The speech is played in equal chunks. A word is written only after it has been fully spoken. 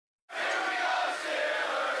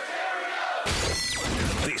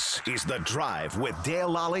This is The Drive with Dale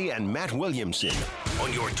Lally and Matt Williamson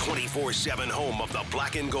on your 24/7 home of the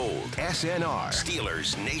black and gold. SNR,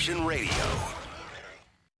 Steelers Nation Radio.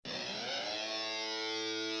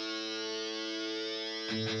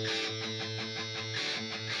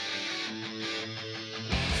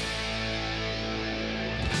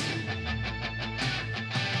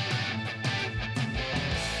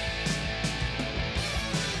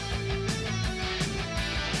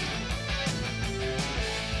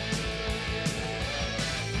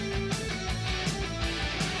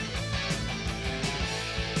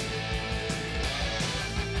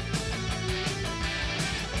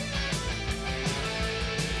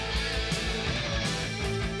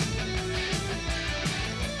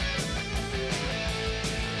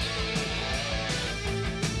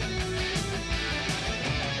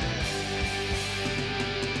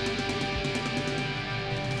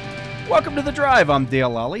 Welcome to The Drive. I'm Dale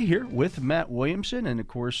Lally here with Matt Williamson, and of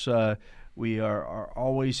course, we are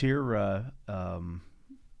always here.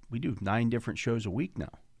 We do 9 different shows a week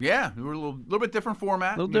now. Yeah, we're a little bit different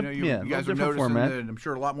format. You guys are noticing format. that I'm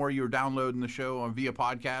sure a lot more of you are downloading the show via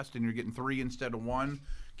podcast, and you're getting 3 instead of 1.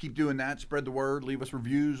 Keep doing that. Spread the word. Leave us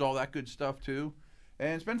reviews, all that good stuff, too.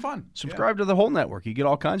 And it's been fun. Subscribe to the whole network. You get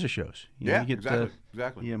all kinds of shows. You get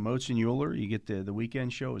exactly. Yeah, Moats and Euler. You get the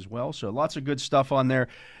weekend show as well. So lots of good stuff on there.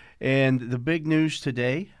 And the big news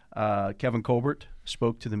today, Kevin Colbert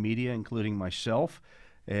spoke to the media, including myself,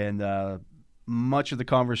 and much of the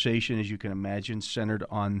conversation, as you can imagine, centered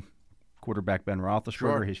on quarterback Ben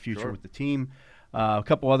Roethlisberger, his future with the team. A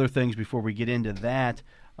couple other things before we get into that.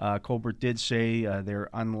 Colbert did say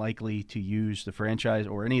they're unlikely to use the franchise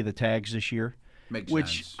or any of the tags this year, Makes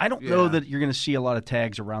which sense. I don't know that you're going to see a lot of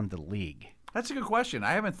tags around the league. That's a good question.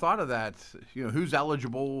 I haven't thought of that. You know, who's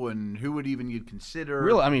eligible and who would even you'd consider?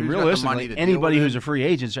 Realistically, anybody who's a free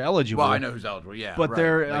agent is eligible. Well, I know who's eligible. Yeah, but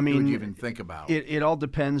who would you even think about? It all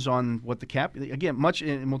depends on what the cap. Again,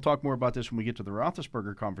 and we'll talk more about this when we get to the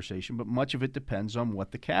Roethlisberger conversation. But much of it depends on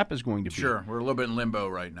what the cap is going to be. Sure, we're a little bit in limbo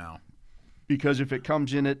right now. Because if it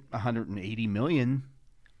comes in at $180 million,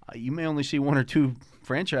 you may only see 1 or 2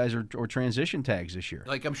 franchise or transition tags this year.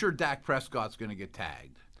 Like I'm sure Dak Prescott's going to get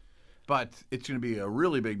tagged. But it's going to be a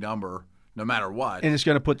really big number no matter what. And it's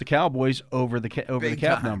going to put the Cowboys over the cap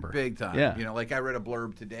number. Big time. Yeah. You know, like I read a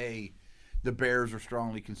blurb today, the Bears are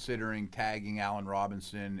strongly considering tagging Allen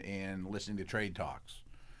Robinson and listening to trade talks.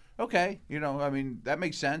 Okay. You know, I mean, that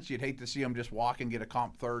makes sense. You'd hate to see him just walk and get a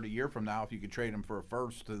comp third a year from now if you could trade him for a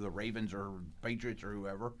first to the Ravens or Patriots or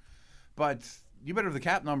whoever. But you better have the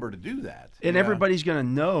cap number to do that. And everybody's going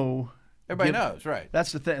to know. Everybody knows, right?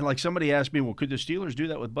 That's the thing. Like somebody asked me, well, could the Steelers do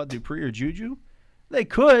that with Bud Dupree or Juju? They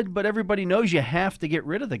could, but everybody knows you have to get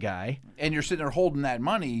rid of the guy. And you're sitting there holding that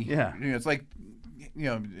money. Yeah. You know, it's like,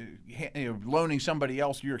 loaning somebody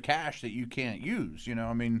else your cash that you can't use. You know,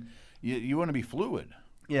 I mean, you want to be fluid.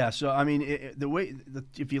 Yeah. So I mean,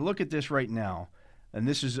 if you look at this right now, and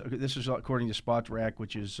this is according to SpotRack,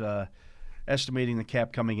 which is estimating the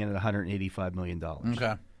cap coming in at $185 million.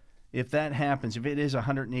 Okay. If that happens, if it is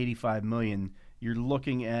 $185 million, you're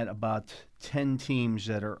looking at about 10 teams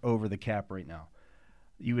that are over the cap right now.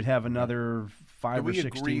 You would have another 5 or 6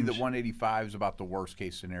 teams. Do we agree that 185 is about the worst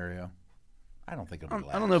case scenario? I don't think it'll be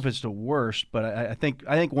less. I don't know if it's the worst, but I think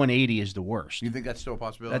 180 is the worst. You think that's still a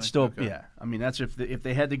possibility? That's still yeah. I mean, that's if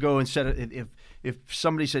they had to go and set it. If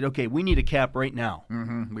somebody said, okay, we need a cap right now,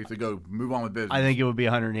 we have to go move on with business. I think it would be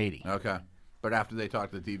 180. Okay. But after they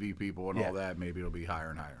talk to the TV people and all that, maybe it'll be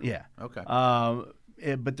higher and higher. Yeah. Okay.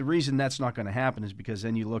 But the reason that's not going to happen is because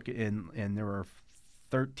then you look and there are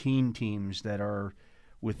 13 teams that are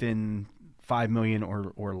within $5 million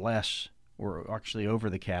or less, or actually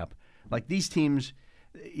over the cap. Like these teams,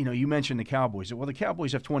 you mentioned the Cowboys. Well, the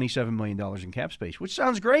Cowboys have $27 million in cap space, which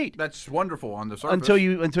sounds great. That's wonderful on the surface.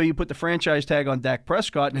 Until you put the franchise tag on Dak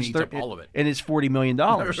Prescott and it's all of it. And it's $40 million.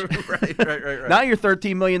 right. Now you're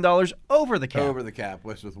 $13 million over the cap. Over the cap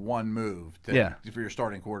with one move for your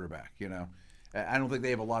starting quarterback. You know, I don't think they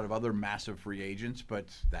have a lot of other massive free agents, but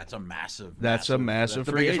that's a massive. That's a massive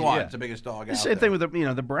free agent. One. Yeah. It's the biggest dog out Same thing with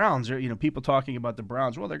the Browns. People talking about the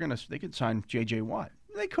Browns. Well, they could sign J.J. Watt.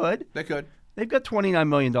 They could. They've got $29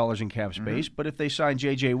 million in cap space, but if they sign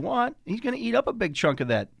J.J. Watt, he's going to eat up a big chunk of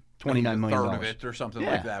that $29 million. A third of it or something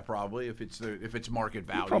like that, probably, if it's market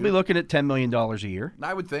value. You're probably looking at $10 million a year.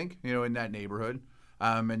 I would think, in that neighborhood.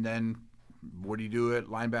 And then what do you do at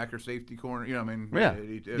linebacker, safety, corner?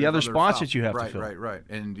 The other spots that you have to fill. Right.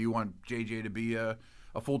 And do you want J.J. to be a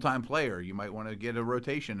full-time player? You might want to get a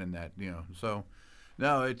rotation in that, So,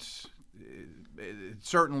 no, it's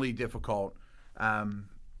certainly difficult.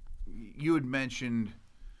 You had mentioned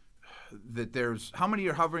that there's how many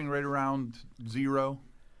are hovering right around zero?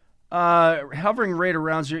 Hovering right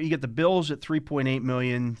around zero. You get the Bills at 3.8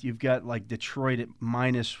 million. You've got like Detroit at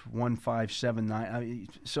minus 1,579.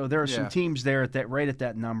 So there are some teams there at that right at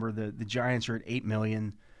that number. The Giants are at 8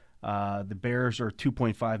 million. The Bears are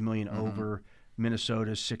 2.5 million over.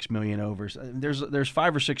 Minnesota's 6 million over. There's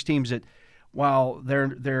 5 or 6 teams that, while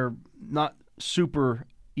they're not super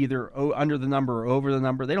either under the number or over the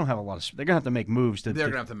number, they don't have a lot of. They're gonna have to make moves They're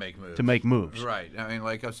gonna have to make moves to make moves. Right. I mean,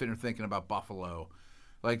 like I was sitting there thinking about Buffalo.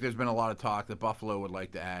 Like, there's been a lot of talk that Buffalo would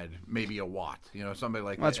like to add maybe a Watt. Somebody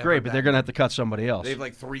like that. That's great, but they're going to have to cut somebody else. They have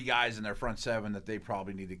like 3 guys in their front 7 that they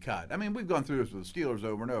probably need to cut. I mean, we've gone through this with the Steelers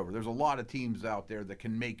over and over. There's a lot of teams out there that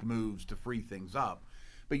can make moves to free things up.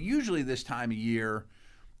 But usually this time of year,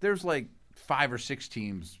 there's like 5 or 6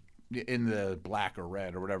 teams in the black or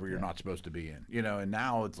red or whatever you're not supposed to be in. And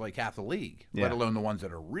now it's like half the league, let alone the ones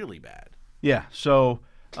that are really bad. Yeah, so...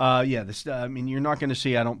 I mean, you're not going to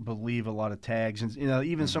see, I don't believe, a lot of tags. And,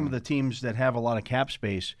 even some of the teams that have a lot of cap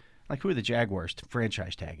space, like who are the Jaguars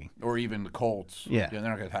franchise tagging? Or even the Colts. Yeah. They're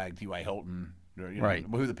not going to tag T.Y. Hilton. Right.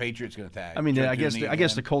 Who the Patriots going to tag? I mean, I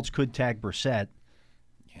guess the Colts could tag Brissett.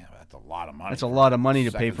 Yeah, that's a lot of money. That's a lot of money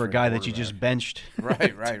to pay for a guy that you just benched.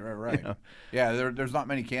 Right. Yeah, there's not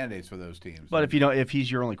many candidates for those teams. But if he's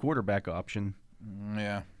your only quarterback option.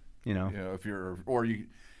 Yeah. If you're – or you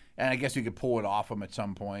 – and I guess you could pull it off him at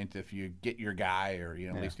some point if you get your guy, or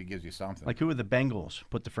at least he gives you something. Like who are the Bengals?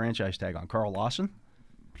 Put the franchise tag on Carl Lawson,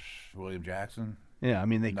 William Jackson. Yeah, I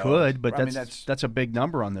mean they could, but that's a big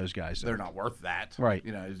number on those guys. They're not worth that, right?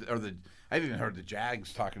 I've even heard the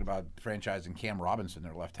Jags talking about franchising Cam Robinson,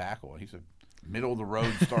 their left tackle. He's a middle of the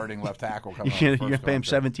road starting left tackle. You're going to pay him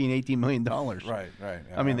 $17-18 million. Right.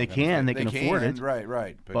 I mean they can afford it.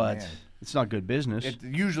 Right. But man, it's not good business.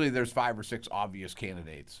 Usually there's 5 or 6 obvious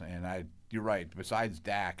candidates, and you're right. Besides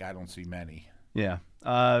Dak, I don't see many. Yeah.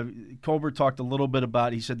 Colbert talked a little bit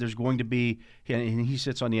about, he said there's going to be, and he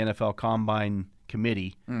sits on the NFL Combine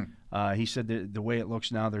Committee. He said that the way it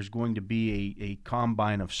looks now, there's going to be a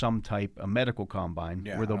combine of some type, a medical combine,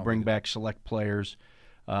 where they'll bring back select players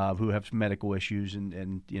who have medical issues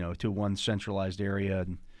and to one centralized area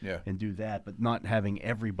and do that, but not having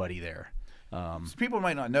everybody there. People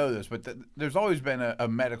might not know this, but there's always been a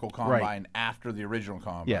medical combine after the original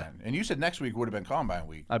combine. Yeah. And you said next week would have been combine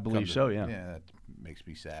week. I believe so, yeah. Yeah, that makes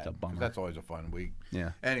me sad. It's a bummer. That's always a fun week.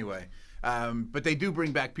 Yeah. Anyway, but they do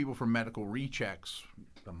bring back people for medical rechecks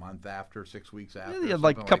a month after, 6 weeks after. Yeah,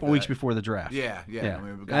 like a couple weeks before the draft. Yeah. I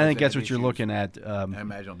mean, I think that's what you're looking at. I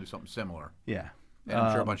imagine I'll do something similar. Yeah. And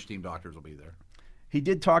I'm sure a bunch of team doctors will be there. He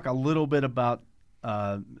did talk a little bit about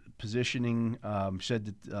positioning. Said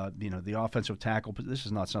that the offensive tackle. This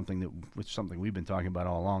is not something something we've been talking about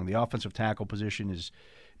all along. The offensive tackle position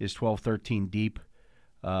is 12, 13 deep.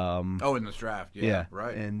 In this draft, yeah,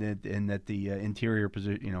 right. And that the interior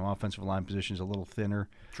position, offensive line position is a little thinner.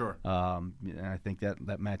 Sure. And I think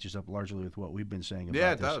that matches up largely with what we've been saying about this.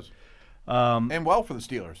 Yeah, it does. And well for the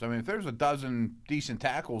Steelers. I mean, if there's a dozen decent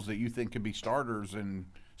tackles that you think could be starters and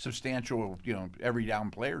substantial, every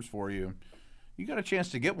down players for you, you got a chance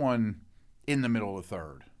to get one in the middle of the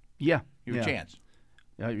third. Yeah. You have a chance.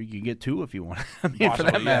 You can get 2 if you want. I mean,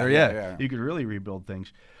 possibly, for that matter, yeah. You could really rebuild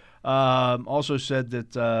things. Also said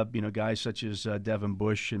that guys such as Devin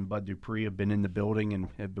Bush and Bud Dupree have been in the building and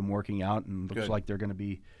have been working out, and looks like they're going to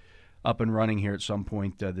be up and running here at some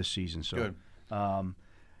point this season. So, good.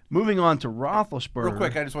 Moving on to Roethlisberger. Real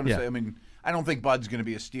quick, I just want to say, I mean, I don't think Bud's going to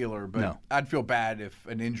be a Steeler, but no. I'd feel bad if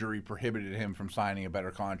an injury prohibited him from signing a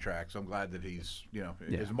better contract. So I'm glad that he's,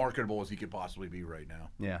 as marketable as he could possibly be right now.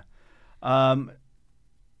 Yeah.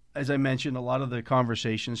 As I mentioned, a lot of the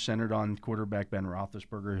conversations centered on quarterback Ben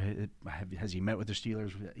Roethlisberger. Has he met with the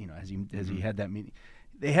Steelers? Has he had that meeting?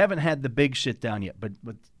 They haven't had the big sit down yet, but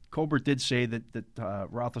Colbert did say that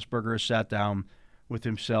Roethlisberger has sat down with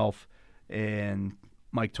himself and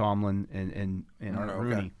Mike Tomlin and Art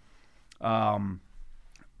Rooney.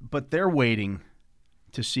 But they're waiting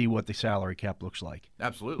to see what the salary cap looks like.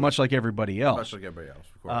 Absolutely. Much like everybody else. Much like everybody else,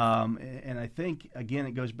 of course. And I think, again,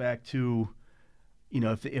 it goes back to,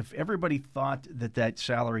 if everybody thought that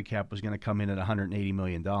salary cap was going to come in at $180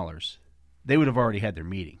 million, they would have already had their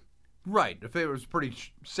meeting. Right. If it was a pretty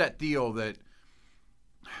set deal that,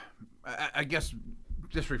 I guess,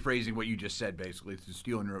 just rephrasing what you just said, basically, to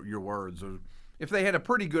stealing your words, or if they had a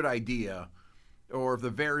pretty good idea, or if the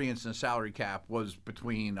variance in the salary cap was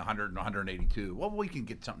between 100 and 182, well, we can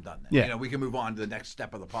get something done then. Yeah. We can move on to the next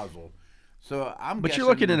step of the puzzle. So But you're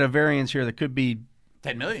looking at a variance here that could be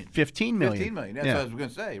 $10 million. $15 million. $15 million. That's what I was going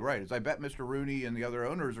to say, right. As I bet Mr. Rooney and the other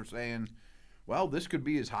owners are saying, well, this could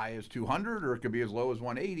be as high as 200 or it could be as low as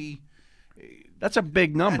 180. That's a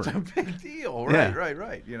big number. That's a big deal. Yeah.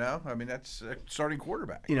 Right. You know, I mean, that's a starting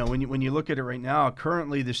quarterback. You know, when you look at it right now,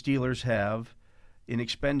 currently the Steelers have in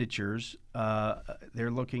expenditures,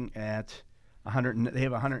 they're looking at they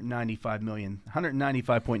have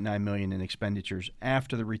 195.9 million in expenditures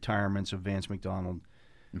after the retirements of Vance McDonald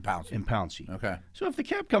And Pouncey. and Pouncey. Okay. So if the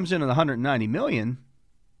cap comes in at 190 million,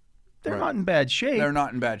 they're Right. not in bad shape. They're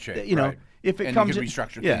not in bad shape. You know, right. if it and comes you in, can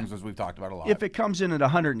restructure yeah. things as we've talked about a lot. If it comes in at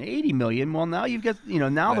 180 million, well, now you've got now the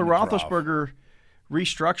Then it's rough. Roethlisberger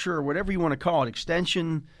restructure or whatever you want to call it,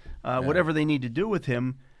 extension, whatever they need to do with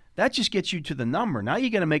him. That just gets you to the number. Now you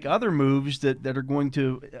got to make other moves that are going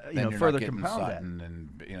to then you're further not getting compound that. Sutton and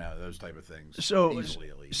those type of things. So easily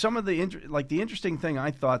at least. some of the the interesting thing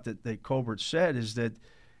I thought that Colbert said is that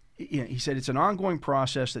he said it's an ongoing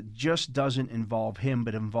process that just doesn't involve him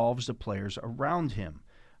but involves the players around him.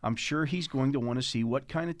 I'm sure he's going to want to see what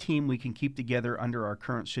kind of team we can keep together under our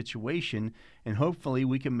current situation, and hopefully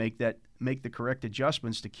we can make the correct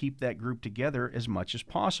adjustments to keep that group together as much as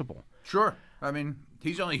possible. Sure. I mean,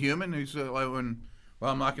 he's only human. He's I'm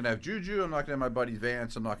not going to have Juju. I'm not going to have my buddy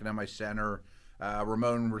Vance. I'm not going to have my center.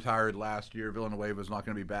 Ramon retired last year. Villanueva's not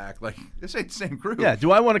going to be back. Like, this ain't the same group. Yeah.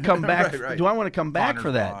 Do I want to come back? Right. Do I want to come back Connor's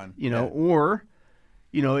for that? gone. Or,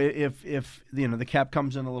 if the cap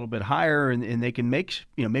comes in a little bit higher and they can make,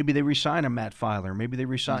 maybe they resign a Matt Filer, maybe they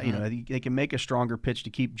resign, they can make a stronger pitch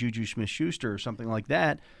to keep Juju Smith-Schuster or something like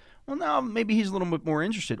that. Well, now maybe he's a little bit more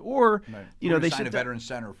interested. Or, Right. they sign said a veteran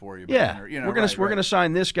center for you. yeah, Banner, we're gonna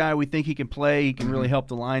sign this guy. We think he can play. He can really help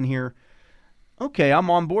the line here. Okay, I'm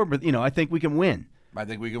on board with. I think we can win. I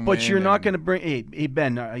think we can win. But you're not going to bring. Hey,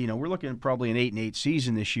 Ben. We're looking at probably an 8-8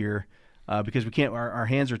 season this year because we can't. Our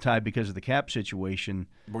hands are tied because of the cap situation.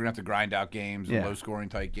 We're gonna have to grind out games and Yeah. low scoring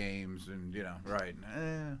type games, and right.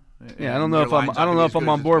 Yeah, I don't know if I'm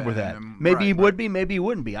on board with that. Maybe he would be. Maybe he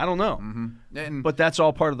wouldn't be. I don't know. And, But that's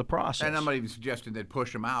all part of the process. and I'm not even suggesting they'd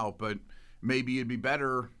push him out, but maybe it'd be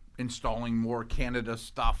better installing more Canada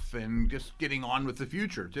stuff and just getting on with the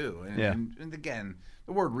future too. And, Yeah. and again,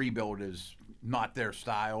 the word rebuild is not their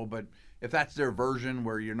style, but if that's their version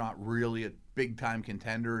where you're not really a big time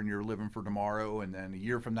contender and you're living for tomorrow, and then a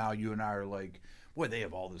year from now you and I are like, boy, they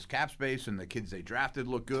have all this cap space and the kids they drafted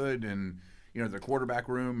look good, and their quarterback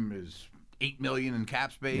room is $8 million in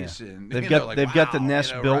cap space, and they've got the wow,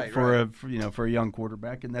 nest built right. for a young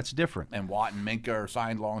quarterback, and that's different. And Watt and Minka are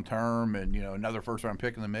signed long term, and another first round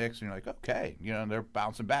pick in the mix, and you're like, okay, they're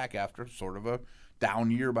bouncing back after sort of a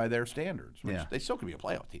down year by their standards. Which Yeah. they still could be a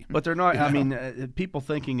playoff team, But they're not. I mean, people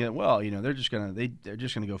thinking that they're just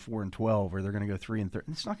gonna go 4-12 or they're gonna go 3-13.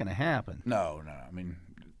 It's not gonna happen. No. I mean,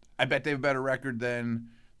 I bet they have a better record than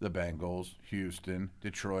the Bengals, Houston,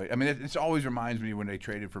 Detroit. I mean, it always reminds me when they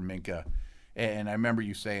traded for Minka, and I remember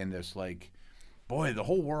you saying this, like, boy, the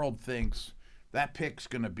whole world thinks that pick's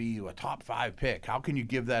going to be a top 5 pick. How can you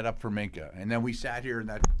give that up for Minka? And then we sat here in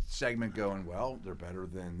that segment going, well, they're better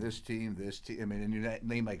than this team. I mean, and you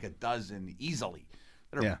name like a dozen easily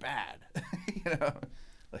that are bad.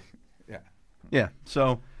 Yeah.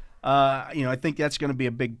 So, I think that's going to be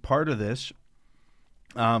a big part of this.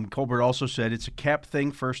 Colbert also said it's a cap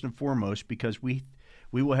thing first and foremost because we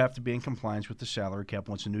will have to be in compliance with the salary cap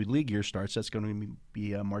once a new league year starts. That's going to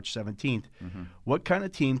be March 17th. Mm-hmm. What kind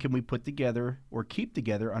of team can we put together or keep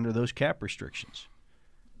together under those cap restrictions?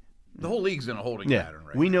 The whole league's in a holding pattern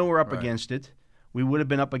right we know now. we're up against it. We would have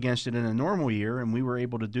been up against it in a normal year, and we were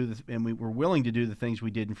able to do and we were willing to do the things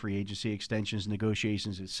we did in free agency, extensions,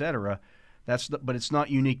 negotiations, etc. But it's not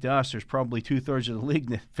unique to us. There's probably 2/3 of the league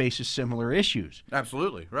that faces similar issues.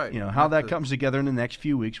 Absolutely, right. How that comes together in the next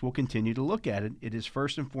few weeks, we'll continue to look at it. It is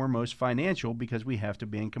first and foremost financial because we have to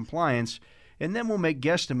be in compliance, and then we'll make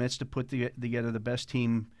guesstimates to put together the best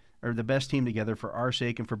team together for our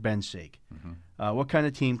sake and for Ben's sake. Mm-hmm. What kind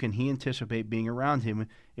of team can he anticipate being around him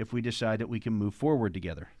if we decide that we can move forward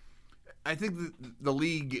together? I think the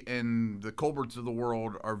league and the Colberts of the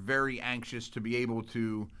world are very anxious to be able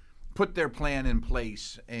to put their plan in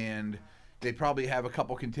place, and they probably have a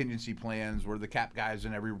couple contingency plans where the cap guys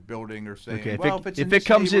in every building are saying, if it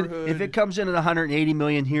comes in at 180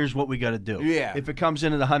 million, here's what we got to do. Yeah. If it comes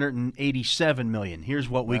in at 187 million, here's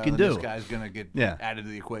what we can do. This guy's going to get added to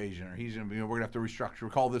the equation, or he's going to be. We're going to have to restructure.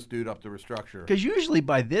 Call this dude up to restructure. Because usually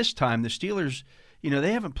by this time, the Steelers,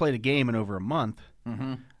 they haven't played a game in over a month.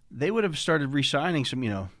 Mm-hmm. They would have started re-signing some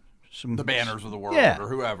the Banners of the world or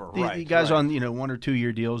whoever, the guys on 1 or 2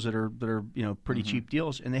 year deals that are pretty cheap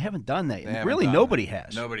deals, and they haven't done that. Really, nobody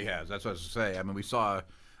has. Nobody has. That's what I was going to say. I mean, we saw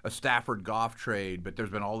a Stafford Goff trade, but there's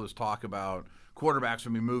been all this talk about quarterbacks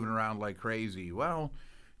going to be moving around like crazy. Well,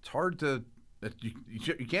 it's hard to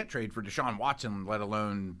You can't trade for Deshaun Watson, let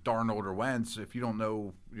alone Darnold or Wentz, if you don't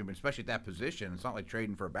know, especially at that position. It's not like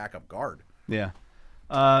trading for a backup guard. Yeah.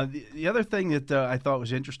 The other thing that I thought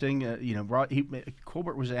was interesting,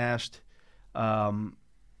 Colbert was asked,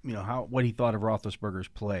 what he thought of Roethlisberger's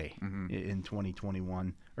play in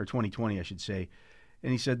 2021 or 2020, I should say.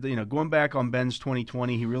 And he said, going back on Ben's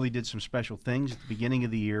 2020, he really did some special things at the beginning of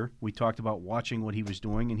the year. We talked about watching what he was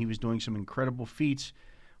doing, and he was doing some incredible feats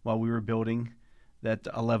while we were building that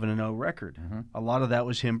 11-0 record. A lot of that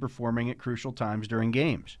was him performing at crucial times during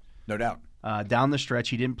games. No doubt. Down the stretch,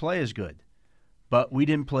 he didn't play as good, but we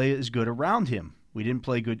didn't play as good around him. We didn't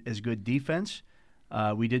play as good defense.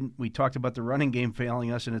 We talked about the running game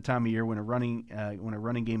failing us in a time of year when a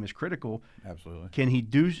running game is critical. Absolutely. Can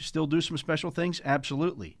he still do some special things?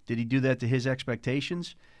 Absolutely. Did he do that to his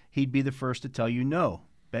expectations? He'd be the first to tell you no.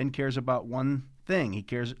 Ben cares about one thing.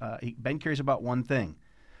 Ben cares about one thing.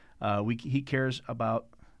 He cares about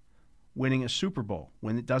winning a Super Bowl.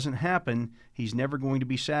 When it doesn't happen, he's never going to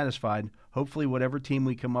be satisfied. Hopefully, whatever team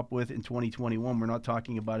we come up with in 2021, we're not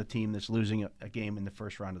talking about a team that's losing a game in the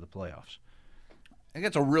first round of the playoffs. I think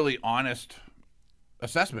that's a really honest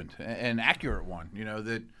assessment and accurate one.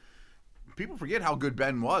 That people forget how good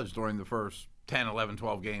Ben was during the first 10, 11,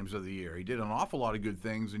 12 games of the year. He did an awful lot of good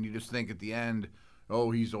things, and you just think at the end,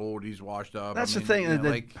 oh, he's old, he's washed up. That's the thing.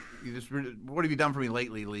 What have you done for me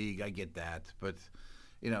lately, league? I get that. But,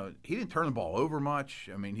 he didn't turn the ball over much.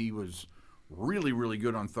 He was really, really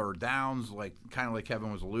good on third downs, kind of like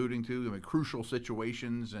Kevin was alluding to. Crucial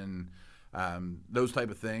situations and those type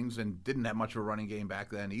of things, and didn't have much of a running game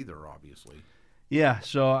back then either, obviously. Yeah,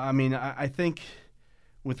 so, I think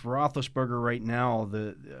with Roethlisberger right now,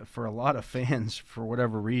 for a lot of fans, for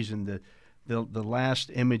whatever reason, the last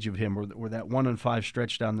image of him, or that 1-5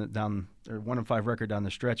 stretch down 1-5 record down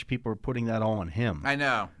the stretch, people are putting that all on him. I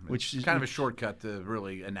know, which is kind of a shortcut to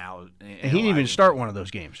really analyze. And he didn't even start one of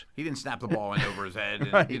those games. He didn't snap the ball in over his head.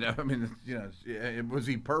 And, right. Was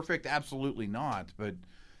he perfect? Absolutely not. But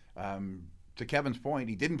to Kevin's point,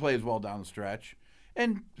 he didn't play as well down the stretch.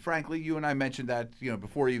 And frankly, you and I mentioned that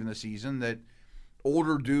before even the season, that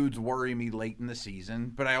older dudes worry me late in the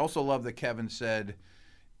season. But I also love that Kevin said,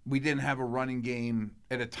 we didn't have a running game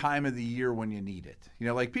at a time of the year when you need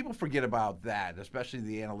it. People forget about that, especially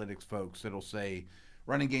the analytics folks that'll say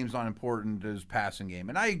running game's not important as passing game.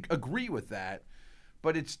 And I agree with that,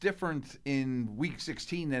 but it's different in week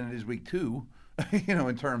 16 than it is week 2,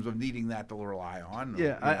 in terms of needing that to rely on.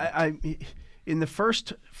 Yeah, I in the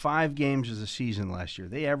first 5 games of the season last year,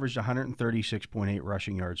 they averaged 136.8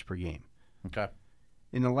 rushing yards per game. Okay.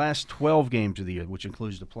 In the last 12 games of the year, which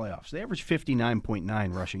includes the playoffs, they averaged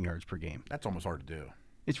 59.9 rushing yards per game. That's almost hard to do.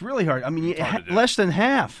 It's really hard. Less than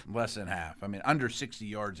half. Less than half. Under 60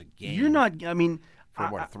 yards a game. You're not, for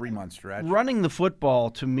what, a 3-month stretch? Running the football,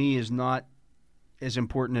 to me, is not as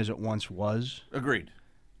important as it once was. Agreed.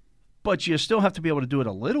 But you still have to be able to do it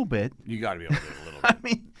a little bit. You got to be able to do it a little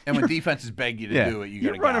bit. And when defenses beg you to do it, you got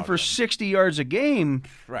to You're running for 60 yards a game.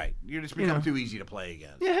 Right. You're just become too easy to play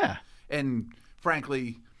against. Yeah. And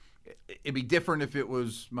frankly, it'd be different if it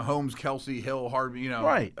was Mahomes, Kelsey, Hill, Harvey,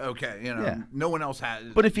 Right. Okay, no one else has.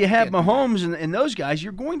 But if you have Mahomes and those guys,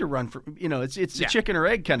 you're going to run for, it's a chicken or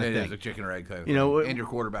egg kind of thing. It is a chicken or egg kind of thing. And your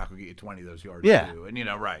quarterback will get you 20 of those yards too.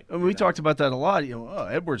 And, right. And we talked about that a lot.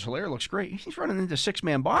 Edwards-Helaire looks great. He's running into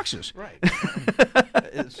 6-man boxes. Right.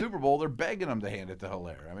 At the Super Bowl, they're begging him to hand it to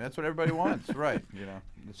Helaire. That's what everybody wants. Right.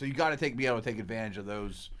 So you got to be able to take advantage of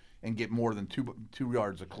those and get more than 2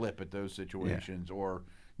 yards a clip at those situations, or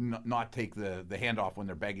not take the handoff when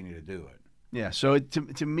they're begging you to do it. Yeah, so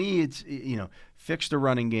to me, it's, fix the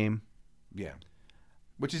running game. Yeah,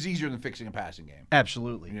 which is easier than fixing a passing game.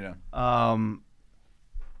 Absolutely. I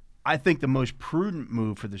think the most prudent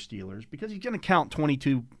move for the Steelers, because he's going to count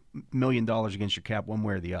 $22 million against your cap one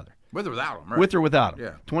way or the other. With or without him, right? With or without him.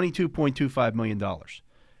 Yeah. $22.25 million.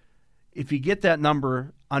 If you get that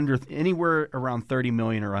number under anywhere around $30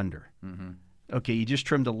 million or under, okay, you just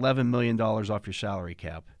trimmed $11 million off your salary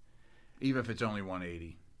cap. Even if it's only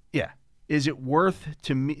 $180. Yeah. Is it worth,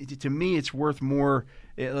 to me, it's worth more,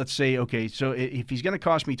 let's say, okay, so if he's going to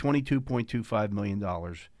cost me $22.25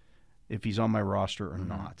 million, if he's on my roster or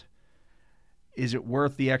not, is it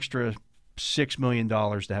worth the extra $6 million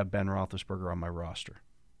to have Ben Roethlisberger on my roster?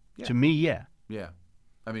 Yeah. To me, yeah. Yeah.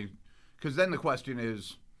 Because then the question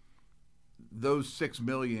is, those $6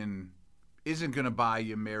 million isn't going to buy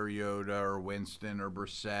you Mariota or Winston or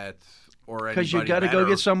Brissett or anybody. Because you got to go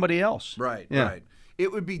get somebody else. Right, yeah. Right.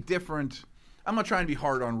 It would be different. I'm not trying to be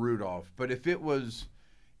hard on Rudolph, but if it was,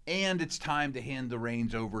 and it's time to hand the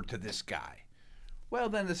reins over to this guy, Well,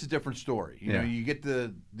 then this is a different story. You know, you get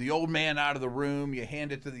the old man out of the room, you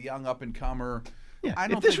hand it to the young up-and-comer. Yeah. I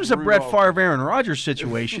don't If this think was a Brett Favre, Aaron Rodgers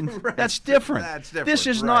situation, Right. that's different. That's different. This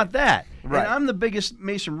is Right. not that. Right. And I'm the biggest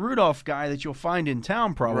Mason Rudolph guy that you'll find in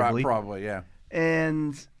town, probably. Right, probably, yeah.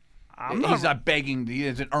 And He's not begging. He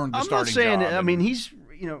hasn't earned the I'm not starting saying. job. I mean, he's.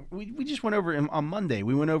 We just went over him on Monday.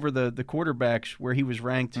 We went over the quarterbacks where he was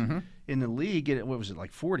ranked in the league. At, what was it,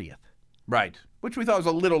 like 40th? Right. Which we thought was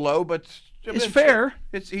a little low, but It's fair.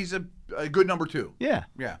 He's a good number 2. Yeah.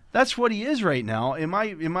 Yeah. That's what he is right now. Am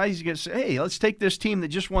I going to say, hey, let's take this team that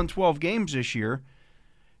just won 12 games this year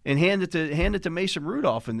and hand it to Mason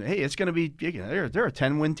Rudolph, and hey, it's going to be they're a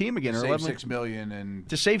 10-win team again, or Save 11 $6 million and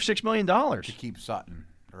to save $6 million. to keep Sutton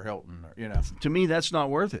or Hilton, or, To me, that's not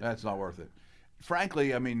worth it. That's not worth it.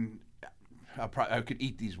 Frankly, I mean, I could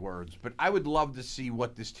eat these words, but I would love to see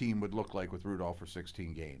what this team would look like with Rudolph for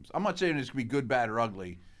 16 games. I'm not saying it's going to be good, bad, or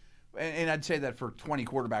ugly, and I'd say that for 20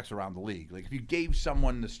 quarterbacks around the league. Like, if you gave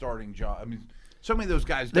someone the starting job, I mean, so many of those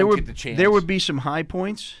guys don't get the chance. There would be some high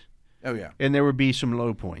points. Oh, yeah. And there would be some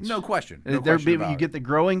low points. No question. You get the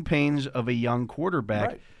growing pains of a young quarterback.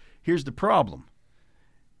 Right. Here's the problem.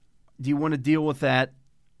 Do you want to deal with that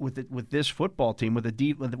with this football team, with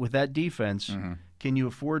that defense? Mm-hmm. Can you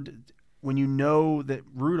afford, when you know that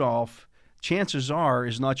Rudolph, chances are,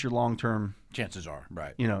 is not your long-term Chances are,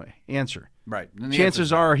 right. Answer. Right. And the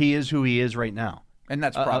Chances answer's are he is who he is right now. And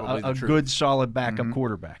that's probably a the truth. good, solid backup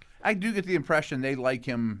quarterback. I do get the impression they like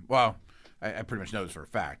him. Well, I pretty much know this for a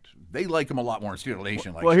fact. They like him a lot more in Steeler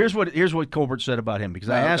Nation. Well, here's what Colbert said about him, because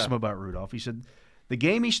I asked okay. him about Rudolph. He said the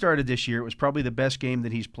game he started this year, it was probably the best game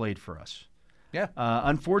that he's played for us. Yeah.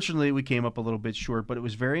 Unfortunately, we came up a little bit short, but it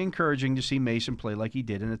was very encouraging to see Mason play like he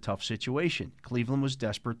did in a tough situation. Cleveland was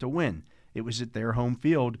desperate to win. It was at their home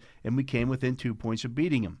field, and we came within 2 points of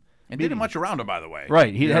beating him. And didn't much around him, by the way.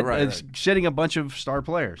 Right. He had right. sitting a bunch of star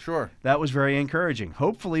players. Sure. That was very encouraging.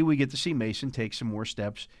 Hopefully, we get to see Mason take some more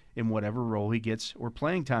steps in whatever role he gets or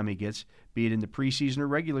playing time he gets, be it in the preseason or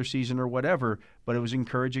regular season or whatever. But it was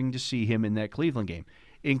encouraging to see him in that Cleveland game.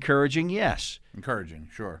 Encouraging, yes. Encouraging,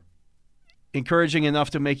 sure. Encouraging enough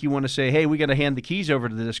to make you want to say, hey, we got to hand the keys over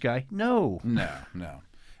to this guy? No. No.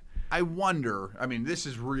 I wonder, I mean, this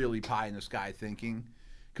is really pie in the sky thinking,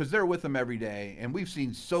 because they're with him every day, and we've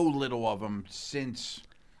seen so little of him since.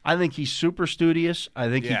 I think he's super studious. I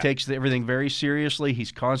think he Yeah. takes everything very seriously.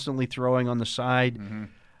 He's constantly throwing on the side. Mm-hmm.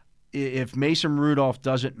 If Mason Rudolph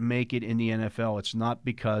doesn't make it in the NFL, it's not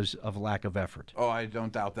because of lack of effort. Oh, I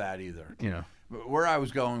don't doubt that either. You know, But where I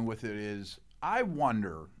was going with it is, I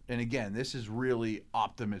wonder, and again, this is really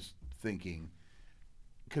optimist thinking,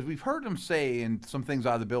 because we've heard him say in some things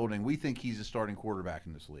out of the building, we think he's a starting quarterback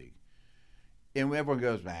in this league. And everyone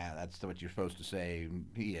goes, man, that's what you're supposed to say.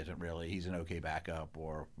 He isn't really. He's an okay backup,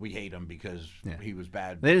 or we hate him because he was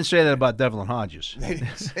bad. they didn't say that about Devlin Hodges. They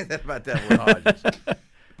didn't say that about Devlin Hodges.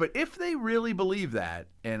 But if they really believe that,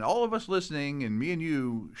 and all of us listening and me and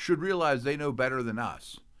you should realize they know better than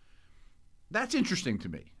us, that's interesting to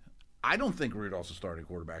me. I don't think Rudolph's a starting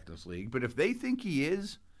quarterback in this league, but if they think he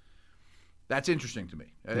is, that's interesting to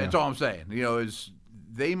me. That's all I'm saying. Is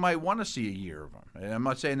they might want to see a year of him. And I'm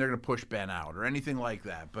not saying they're going to push Ben out or anything like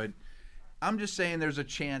that, but I'm just saying there's a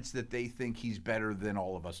chance that they think he's better than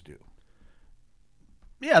all of us do.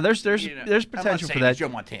 Yeah, there's I'm potential not for saying that. it's Joe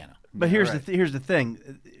Montana. But here's the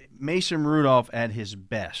thing: Mason Rudolph at his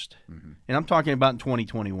best, and I'm talking about in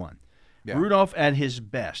 2021. Yeah. Rudolph at his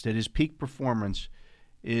best, at his peak performance,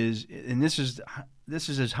 is, and this is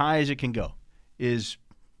as high as it can go, is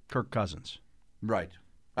Kirk Cousins. Right.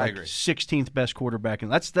 I agree. 16th best quarterback,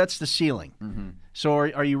 and that's the ceiling. Mm-hmm. So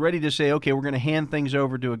are you ready to say, okay, we're going to hand things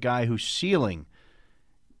over to a guy whose ceiling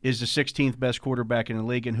is the 16th best quarterback in the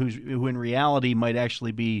league, and who in reality might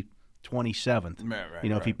actually be 27th?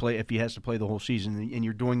 Right, if he has to play the whole season, and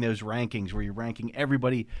you're doing those rankings where you're ranking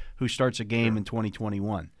everybody who starts a game in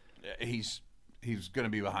 2021. He's going to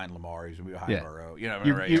be behind Lamar. He's going to be behind Burrow.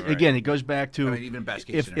 Again, it goes back to even best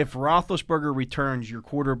case scenario. If Roethlisberger returns, your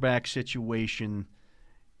quarterback situation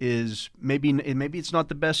is maybe it's not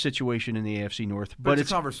the best situation in the AFC North, but it's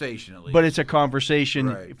a conversation at least. But it's a conversation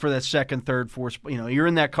Right. for that second, third, fourth. You're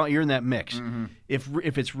in that mix. Mm-hmm.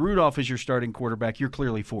 If it's Rudolph as your starting quarterback, you're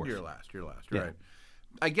clearly fourth. You're last. Yeah. Right.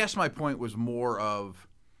 I guess my point was more of,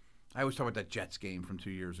 I always talk about that Jets game from 2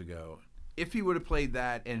 years ago. If he would have played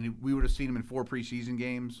that and we would have seen him in 4 preseason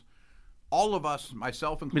games, all of us,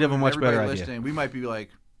 myself included, have a much everybody better idea. listening, we might be like,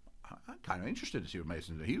 I'm kind of interested to see what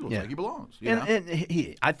Mason did. He looks like he belongs.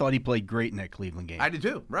 I thought he played great in that Cleveland game. I did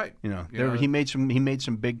too. Right. He made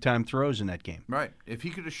some big time throws in that game. Right. If he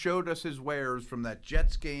could have showed us his wares from that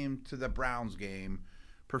Jets game to the Browns game,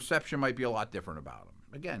 perception might be a lot different about him.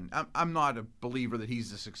 Again, I'm not a believer that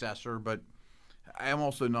he's the successor, but I am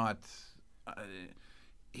also not.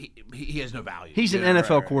 He has no value. He's an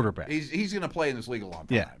NFL quarterback. He's going to play in this league a long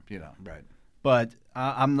time. Yeah. You know, right. But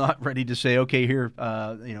I'm not ready to say, okay, here,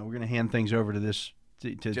 we're going to hand things over to this.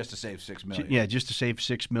 Just to save $6 million. Yeah, just to save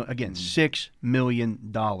 $6 million. Again, $6 million.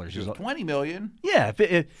 $20 million. Yeah,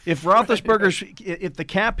 if Roethlisberger's, if the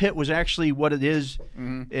cap hit was actually what it is,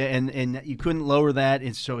 and you couldn't lower that,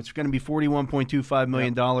 and so it's going to be $41.25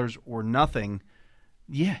 million or nothing.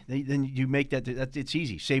 Yeah, then you make that. It's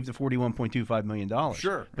easy. Save the $41.25 million.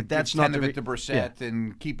 Sure, but that's not the to Brissett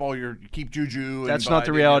and keep Juju. That's not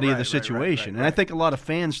the reality of the situation, and I think a lot of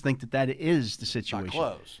fans think that is the situation.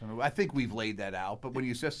 Not close. I think we've laid that out, but when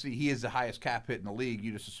you just see he is the highest cap hit in the league,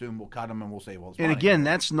 you just assume we'll cut him and we'll say, well, it's and fine. Again,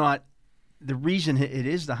 that's not the reason it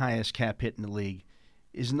is the highest cap hit in the league.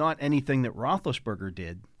 Is not anything that Roethlisberger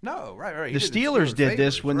did. No, right. The Steelers did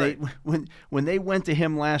this when right. when they went to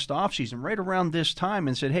him last offseason, right around this time,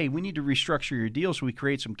 and said, hey, we need to restructure your deal so we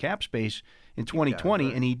create some cap space in 2020,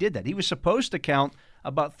 right. And he did that. He was supposed to count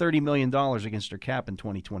about $30 million against their cap in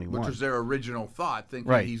 2021. Which was their original thought,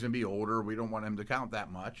 thinking right. He's going to be older, we don't want him to count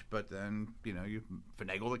that much, but then, you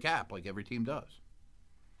finagle the cap like every team does.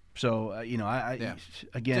 So, again. It's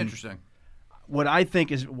interesting. What I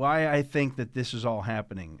think is why I think that this is all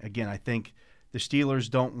happening. Again, I think the Steelers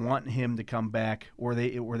don't want him to come back, or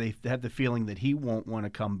they have the feeling that he won't want to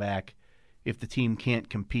come back if the team can't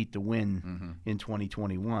compete to win in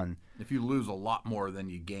 2021. If you lose a lot more than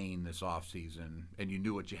you gain this offseason and you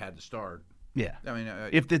knew what you had to start. Yeah. I mean,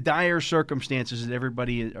 if the dire circumstances that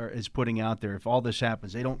everybody is putting out there, if all this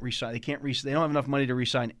happens, they don't re-sign, they don't have enough money to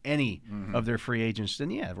re-sign any of their free agents, then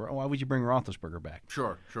why would you bring Roethlisberger back?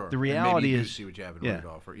 Sure. The reality is, see what you have in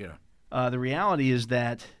Rudolph, the reality is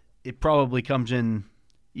that it probably comes in.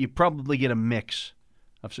 You probably get a mix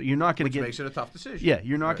of. So you're not going to get. Makes it a tough decision. Yeah,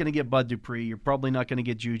 you're not going to get Bud Dupree. You're probably not going to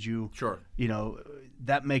get Juju. Sure.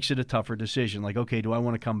 That makes it a tougher decision. Like, okay, do I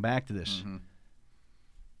want to come back to this?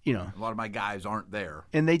 A lot of my guys aren't there,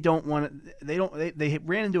 and they don't want to. They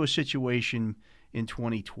ran into a situation in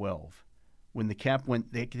 2012 when the cap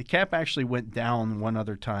went. The cap actually went down one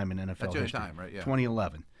other time in NFL history. That's the time, right? Yeah.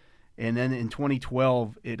 2011, and then in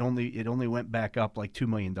 2012 it only went back up like $2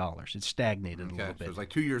 million. It stagnated a little bit. So it was like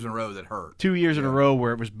 2 years in a row that hurt. 2 years in a row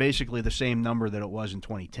where it was basically the same number that it was in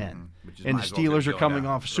 2010. And the Steelers are coming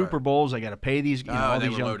off Super Bowls. They got to pay these. All they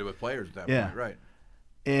these were loaded with players at that point, right?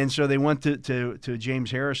 And so they went to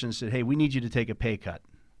James Harrison and said, hey, we need you to take a pay cut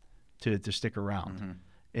to stick around.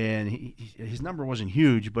 And his number wasn't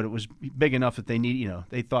huge, but it was big enough that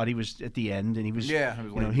they thought he was at the end, and he was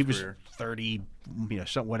he was 30,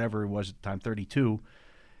 whatever it was at the time, 32.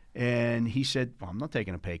 And he said, well, I'm not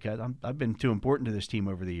taking a pay cut. I've been too important to this team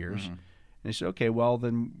over the years. And they said, okay, well,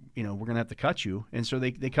 then, we're going to have to cut you. And so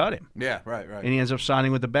they cut him. Yeah, right. And he ends up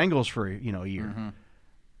signing with the Bengals for, a year.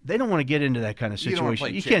 They don't want to get into that kind of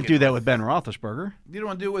situation. You can't do that with Ben Roethlisberger. You don't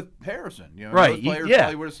want to do it with Harrison. Right. Those players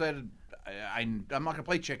probably would have said, I'm not going to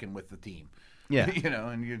play chicken with the team. Yeah.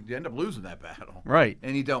 And you end up losing that battle. Right.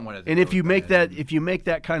 And you don't want to. And if you make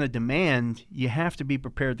that kind of demand, you have to be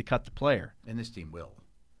prepared to cut the player. And this team will.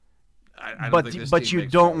 I don't think this but team you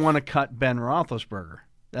don't want to cut Ben Roethlisberger.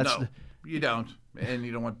 You don't, and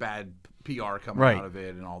you don't want bad PR coming out of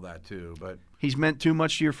it and all that too. But he's meant too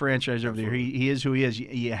much to your franchise over there. He is who he is.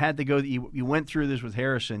 You had to go. You went through this with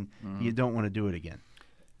Harrison. You don't want to do it again.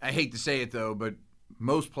 I hate to say it though, but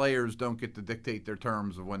most players don't get to dictate their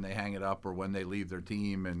terms of when they hang it up or when they leave their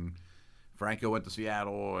team. And Franco went to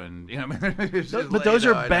Seattle, and but those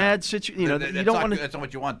are bad situations. You don't want to. That's not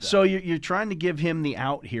what you want. Though. So you're trying to give him the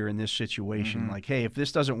out here in this situation. Like, hey, if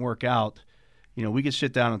this doesn't work out. We could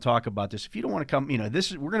sit down and talk about this. If you don't want to come, we're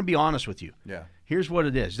going to be honest with you. Yeah. Here's what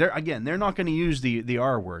it is. They're not going to use the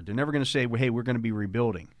R word. They're never going to say, well, hey, we're going to be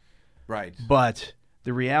rebuilding. Right. But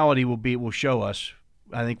the reality will show us,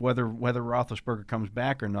 I think, whether Roethlisberger comes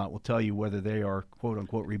back or not will tell you whether they are, quote,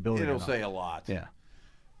 unquote, rebuilding It'll say a lot. Yeah.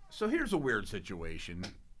 So here's a weird situation.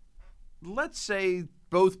 Let's say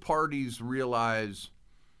both parties realize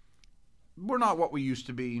we're not what we used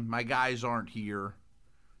to be. My guys aren't here.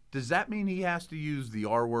 Does that mean he has to use the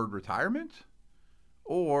R word retirement?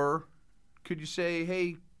 Or could you say,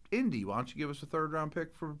 hey, Indy, why don't you give us a third-round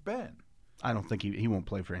pick for Ben? I don't think he won't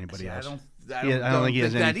play for anybody else. I don't think he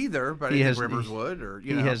has that either, but I think Rivers would. Or,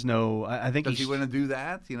 he has no – I think does he want to do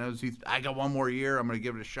that? I got one more year. I'm going to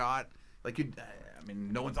give it a shot.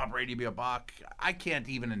 No one thought Brady would be a Buck. I can't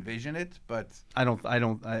even envision it, but – I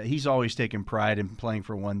don't he's always taken pride in playing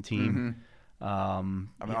for one team.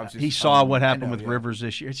 obviously, he saw what happened I know, with Rivers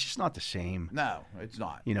this year. It's just not the same. No, it's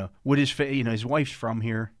not. Would his wife's from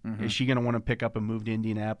here? Is she going to want to pick up and move to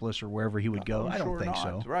Indianapolis or wherever he would go? I don't think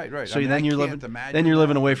so. Right. So then you're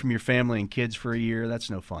living away from your family and kids for a year. That's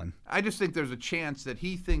no fun. I just think there's a chance that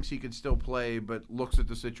he thinks he could still play, but looks at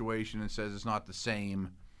the situation and says it's not the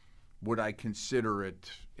same. Would I consider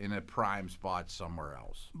it in a prime spot somewhere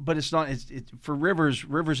else? But it's not. For Rivers.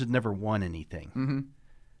 Rivers had never won anything.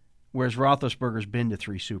 Whereas Roethlisberger's been to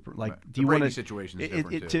 3 Super. Like, right. Do you Brady want situation is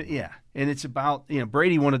different too. Yeah, and it's about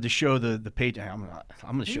Brady wanted to show the Patriots.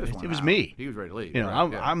 I'm going to show it. It was me. He was ready to leave.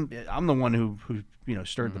 I'm the one who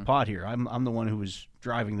stirred the pot here. I'm the one who was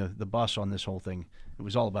driving the bus on this whole thing. It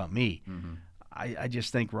was all about me. I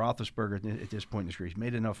just think Roethlisberger at this point in his career, he's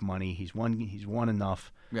made enough money. He's won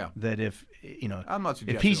enough. That if I'm not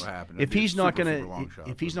suggesting it'll happen. If he's not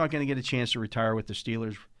going to get a chance to retire with the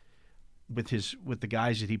Steelers, with the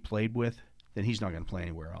guys that he played with, then he's not going to play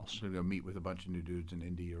anywhere else. He's going to go meet with a bunch of new dudes in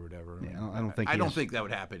Indy or whatever. Yeah, I don't think. I don't think that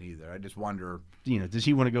would happen either. I just wonder. Does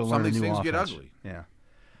he want to go learn a new offense? Some of these things get ugly. Yeah.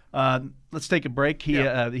 Let's take a break. He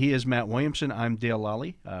is Matt Williamson. I'm Dale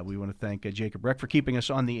Lally. We want to thank Jacob Reck for keeping us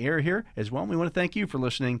on the air here as well. And we want to thank you for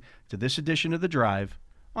listening to this edition of The Drive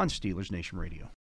on Steelers Nation Radio.